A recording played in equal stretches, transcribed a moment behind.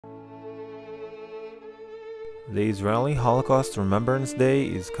The Israeli Holocaust Remembrance Day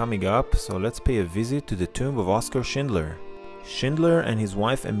is coming up, so let's pay a visit to the tomb of Oskar Schindler. Schindler and his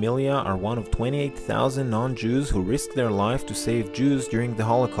wife Emilia are one of 28,000 non-Jews who risked their life to save Jews during the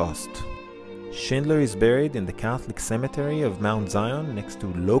Holocaust. Schindler is buried in the Catholic cemetery of Mount Zion next to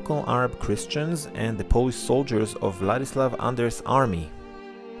local Arab Christians and the Polish soldiers of Władysław Ander's army.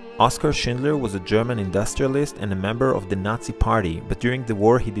 Oskar Schindler was a German industrialist and a member of the Nazi Party, but during the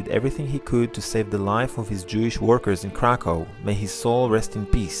war he did everything he could to save the life of his Jewish workers in Krakow. May his soul rest in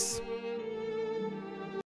peace.